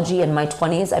methodology in my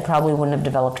 20s, I probably wouldn't have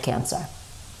developed cancer.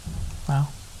 Wow.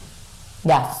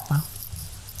 Yeah. Wow.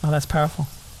 Oh, that's powerful.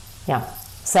 Yeah.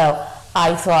 So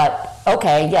I thought,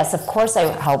 okay, yes, of course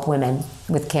I help women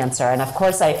with cancer, and of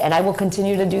course I will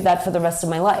continue to do that for the rest of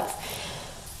my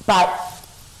life. But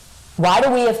why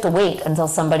do we have to wait until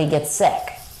somebody gets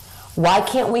sick? Why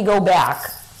can't we go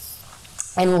back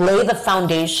and lay the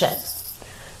foundation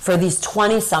for these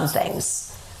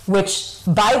 20-somethings, which,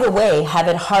 by the way, have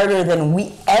it harder than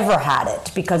we ever had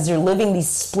it, because they're living these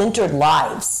splintered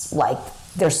lives, like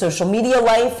their social media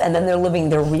life, and then they're living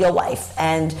their real life.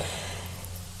 And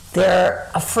they're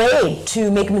afraid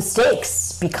to make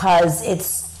mistakes because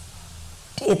it's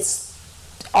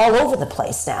all over the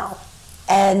place now.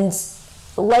 And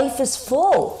life is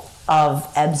full of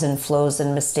ebbs and flows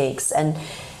and mistakes. And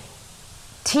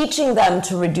teaching them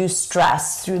to reduce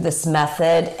stress through this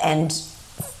method and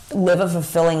live a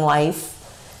fulfilling life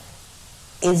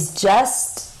is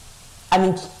just, I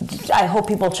mean, I hope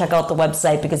people check out the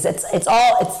website, because it's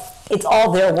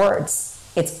all their words.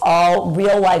 It's all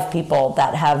real life people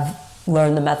that have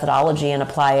learned the methodology and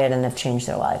apply it and have changed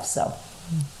their lives. So,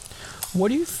 what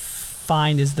do you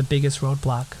find is the biggest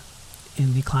roadblock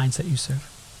in the clients that you serve?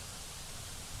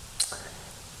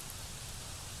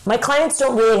 My clients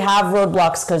don't really have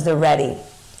roadblocks because they're ready.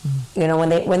 You know,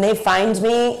 when they find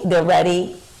me, they're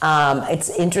ready. It's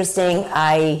interesting.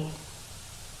 There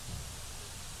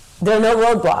are no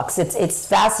roadblocks. It's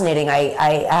fascinating.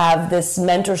 I have this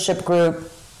mentorship group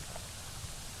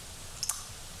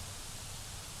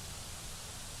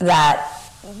that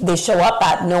they show up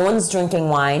at. No one's drinking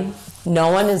wine.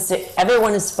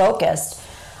 Everyone is focused.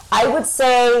 I would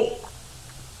say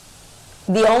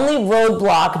the only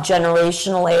roadblock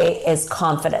generationally is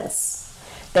confidence.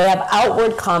 They have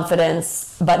outward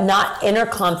confidence, but not inner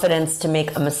confidence to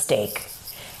make a mistake.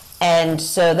 And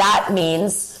so that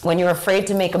means when you're afraid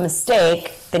to make a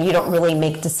mistake, then you don't really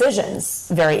make decisions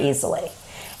very easily.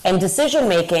 And decision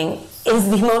making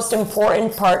is the most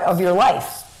important part of your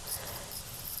life.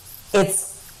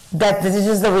 This is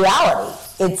just the reality.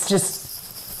 It's just,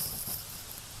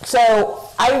 so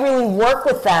I really work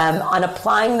with them on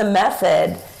applying the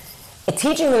method,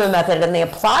 teaching them the method, and they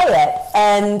apply it,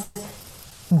 and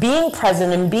being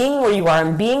present and being where you are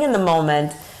and being in the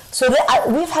moment. So that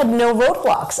we've had no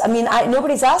roadblocks. I mean,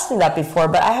 nobody's asked me that before,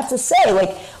 but I have to say,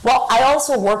 I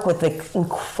also work with an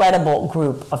incredible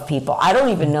group of people. I don't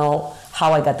even know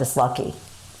how I got this lucky.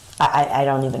 I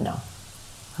don't even know.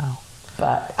 Wow.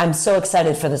 But I'm so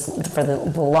excited for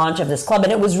the launch of this club,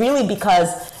 and it was really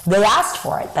because they asked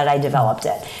for it that I developed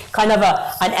it. Kind of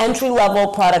an entry-level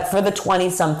product for the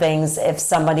 20-somethings. If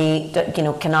somebody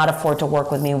cannot afford to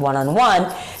work with me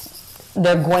one-on-one,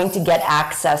 they're going to get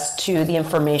access to the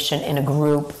information in a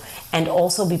group and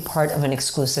also be part of an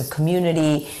exclusive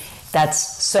community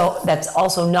that's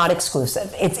also not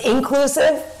exclusive. It's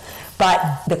inclusive,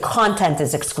 but the content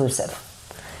is exclusive.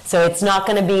 So it's not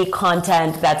going to be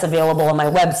content that's available on my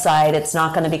website. It's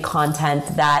not going to be content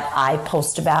that I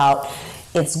post about.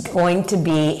 It's going to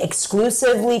be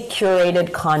exclusively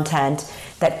curated content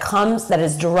that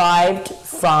is derived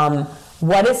from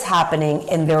what is happening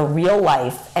in their real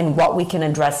life and what we can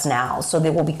address now. So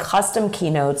there will be custom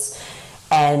keynotes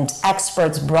and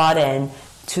experts brought in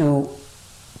to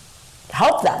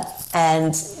help them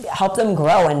and help them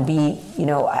grow and be,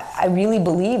 I really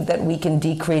believe that we can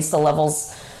decrease the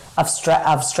levels of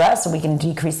stress, and we can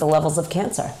decrease the levels of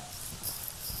cancer.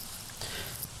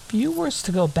 If you were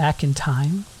to go back in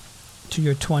time to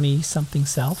your 20-something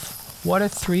self, what are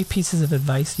 3 pieces of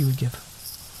advice you would give?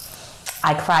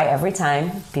 I cry every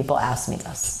time people ask me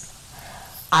this.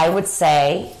 I would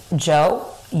say, Joe,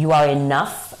 you are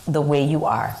enough the way you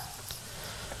are.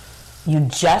 You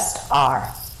just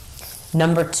are.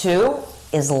 Number 2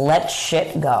 is let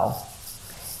shit go.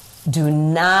 Do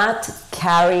not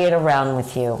carry it around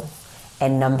with you.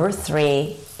 And number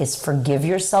 3 is forgive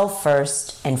yourself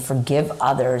first and forgive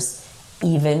others,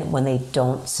 even when they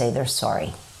don't say they're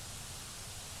sorry.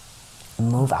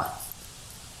 Move on.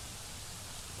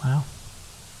 Wow.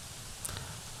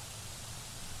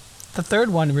 The third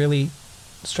one really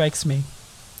strikes me.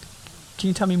 Can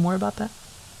you tell me more about that?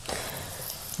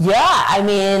 Yeah, I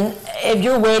mean, if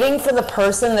you're waiting for the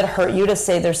person that hurt you to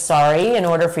say they're sorry in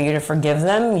order for you to forgive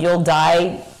them, you'll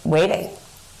die waiting.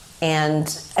 And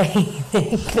I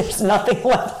think there's nothing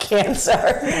like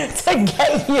cancer to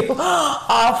get you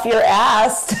off your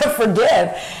ass to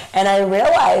forgive. And I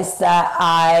realized that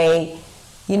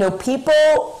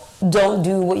people don't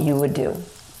do what you would do.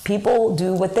 People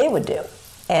do what they would do.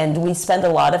 And we spend a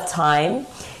lot of time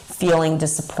feeling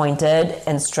disappointed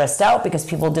and stressed out because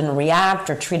people didn't react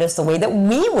or treat us the way that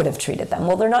we would have treated them.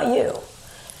 Well, they're not you.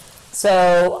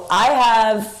 So I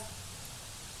have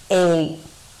a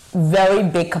very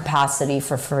big capacity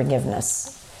for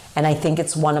forgiveness, and I think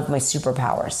it's one of my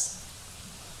superpowers.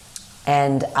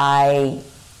 And I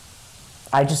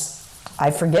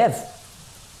forgive.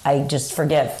 I just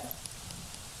forgive.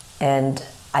 And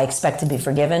I expect to be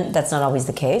forgiven. That's not always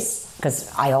the case,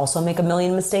 because I also make a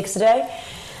million mistakes a day.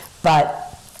 But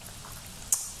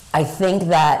I think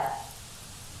that,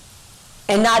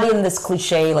 and not in this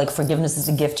cliche, like forgiveness is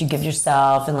a gift you give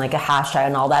yourself and like a hashtag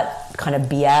and all that kind of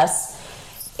BS.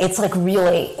 It's like,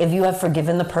 really, if you have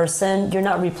forgiven the person, you're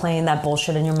not replaying that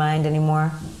bullshit in your mind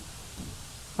anymore.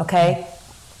 Okay?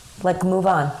 Like, move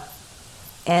on.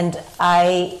 And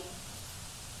I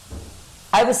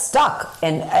was stuck,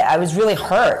 and I was really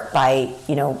hurt by,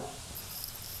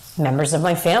 members of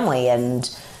my family and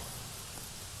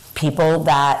people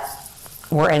that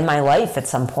were in my life at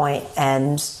some point.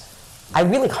 And I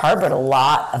really harbored a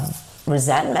lot of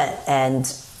resentment and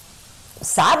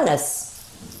sadness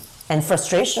and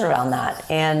frustration around that.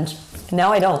 And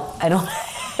now I don't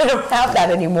I don't have that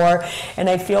anymore, and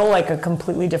I feel like a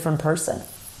completely different person.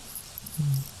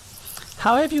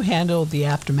 How have you handled the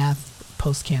aftermath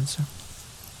post-cancer?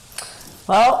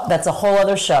 Well, that's a whole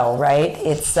other show, right?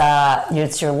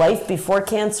 It's your life before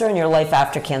cancer and your life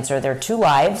after cancer. They're two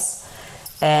lives,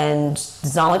 and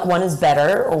it's not like one is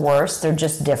better or worse. They're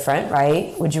just different,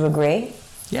 right? Would you agree?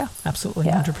 Yeah, absolutely,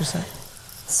 Yeah. 100%.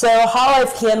 So how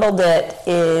I've handled it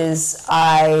is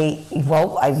I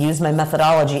use my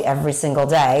methodology every single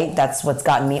day. That's what's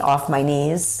gotten me off my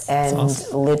knees and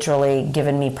literally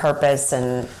given me purpose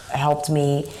and helped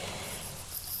me.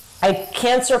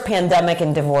 Cancer, pandemic,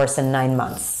 and divorce in 9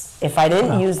 months. If I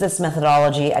didn't use this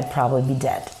methodology, I'd probably be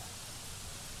dead.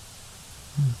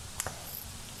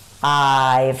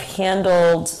 I've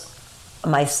handled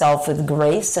myself with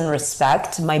grace and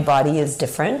respect. My body is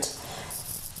different.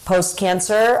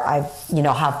 Post-cancer, I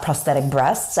have prosthetic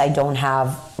breasts. I don't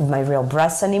have my real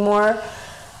breasts anymore.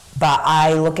 But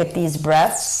I look at these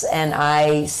breasts and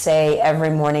I say every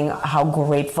morning how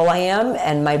grateful I am.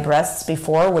 And my breasts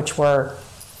before, which were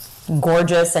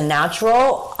gorgeous and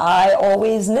natural, I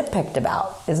always nitpicked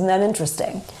about. Isn't that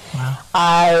interesting? Wow.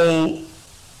 I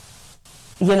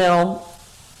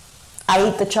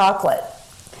eat the chocolate.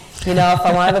 If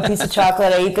I want to have a piece of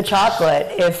chocolate, I eat the chocolate.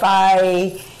 If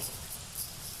I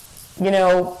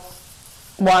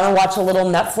want to watch a little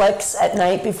Netflix at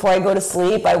night before I go to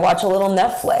sleep, I watch a little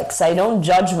Netflix. I don't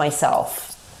judge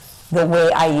myself the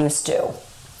way I used to.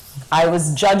 I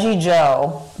was judgy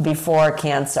Joe before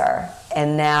cancer,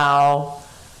 and now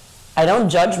I don't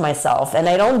judge myself, and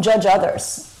I don't judge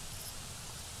others.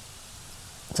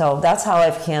 So that's how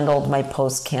I've handled my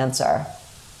post-cancer.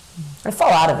 I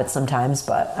fall out of it sometimes,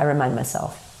 but I remind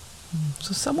myself.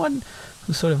 So someone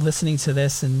who's sort of listening to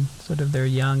this and sort of they're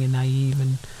young and naive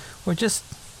and or just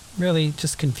really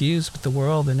just confused with the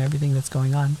world and everything that's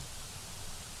going on,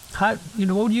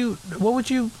 what would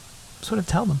you sort of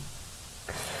tell them?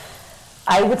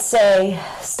 I would say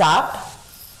stop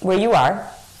where you are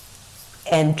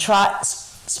and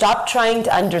stop trying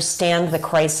to understand the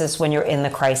crisis when you're in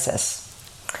the crisis.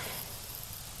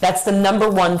 That's the number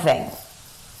one thing.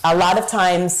 A lot of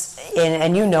times,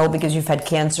 and because you've had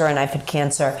cancer and I've had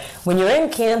cancer, when you're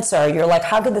in cancer, you're like,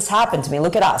 how could this happen to me?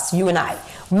 Look at us, you and I.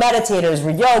 Meditators,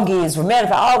 we're yogis,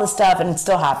 we're all this stuff, and it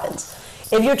still happens.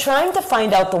 If you're trying to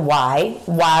find out the why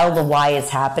while the why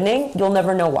is happening, you'll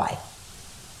never know why.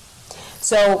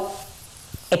 So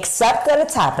accept that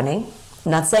it's happening.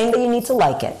 I'm not saying that you need to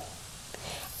like it.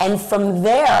 And from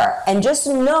there, and just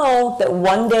know that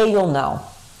one day you'll know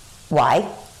why.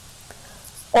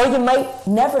 Or you might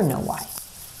never know why.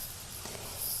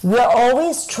 We're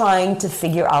always trying to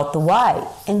figure out the why.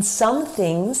 And some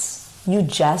things you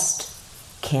just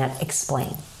can't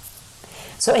explain.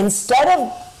 So instead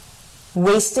of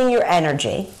wasting your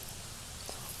energy,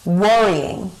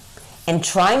 worrying, and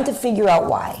trying to figure out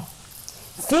why,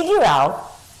 figure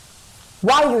out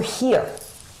why you're here.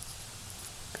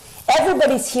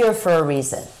 Everybody's here for a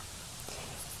reason.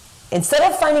 Instead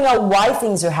of finding out why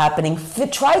things are happening,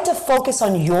 try to focus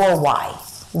on your why.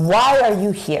 Why are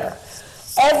you here?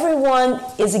 Everyone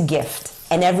is a gift,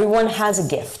 and everyone has a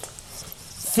gift.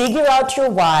 Figure out your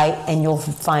why, and you'll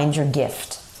find your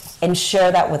gift. And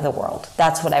share that with the world.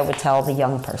 That's what I would tell the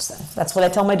young person. That's what I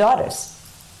tell my daughters.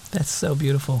 That's so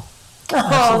beautiful.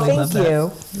 Oh, thank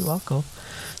you. You're welcome.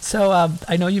 So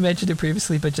I know you mentioned it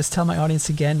previously, but just tell my audience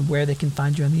again where they can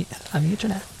find you on the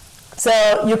internet.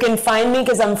 So you can find me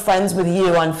because I'm friends with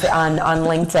you on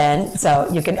LinkedIn. So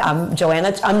you can I'm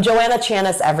Joanna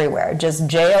Chanis everywhere. Just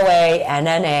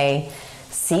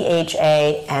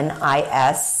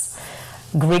JoannaChanis.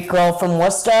 Greek girl from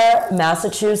Worcester,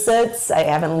 Massachusetts. I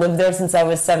haven't lived there since I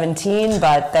was 17,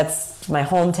 but that's my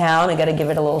hometown. I got to give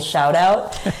it a little shout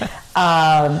out.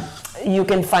 You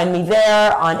can find me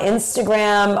there on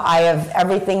Instagram. I have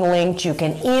everything linked. You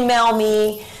can email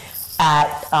me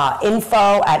at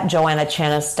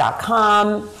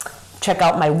info@joannachanis.com. Check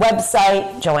out my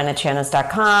website,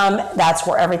 joannachanis.com. That's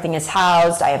where everything is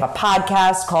housed. I have a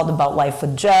podcast called About Life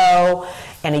with Joe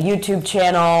and a YouTube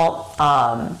channel.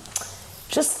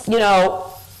 Just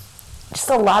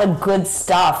a lot of good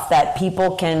stuff that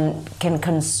people can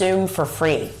consume for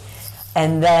free.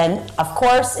 And then, of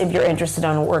course, if you're interested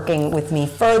in working with me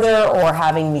further or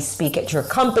having me speak at your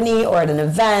company or at an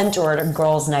event or at a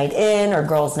girls' night in or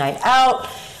girls' night out,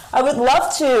 I would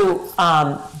love to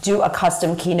do a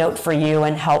custom keynote for you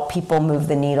and help people move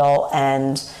the needle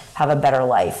and have a better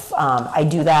life. I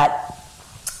do that.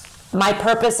 My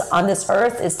purpose on this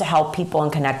earth is to help people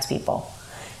and connect people.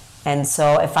 And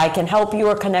so if I can help you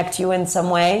or connect you in some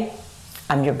way,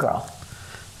 I'm your girl.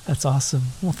 That's awesome.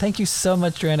 Well, thank you so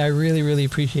much, Joanna. I really, really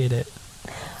appreciate it.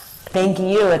 Thank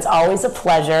you. It's always a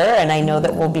pleasure, and I know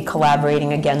that we'll be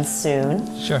collaborating again soon.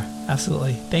 Sure,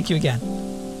 absolutely. Thank you again.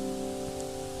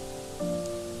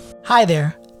 Hi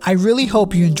there. I really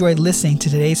hope you enjoyed listening to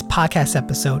today's podcast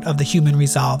episode of The Human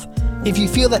Resolve. If you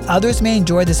feel that others may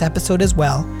enjoy this episode as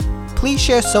well, please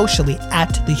share socially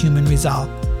at The Human Resolve.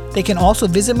 They can also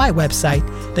visit my website,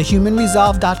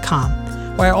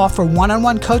 thehumanresolve.com, where I offer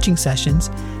one-on-one coaching sessions,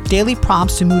 daily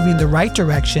prompts to move you in the right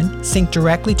direction, sync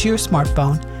directly to your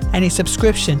smartphone, and a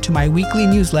subscription to my weekly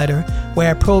newsletter where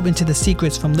I probe into the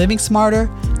secrets from living smarter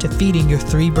to feeding your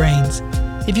 3 brains.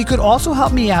 If you could also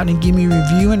help me out and give me a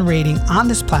review and rating on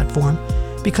this platform,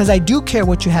 because I do care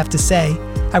what you have to say,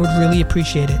 I would really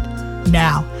appreciate it.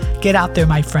 Now, get out there,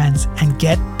 my friends, and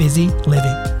get busy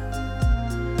living.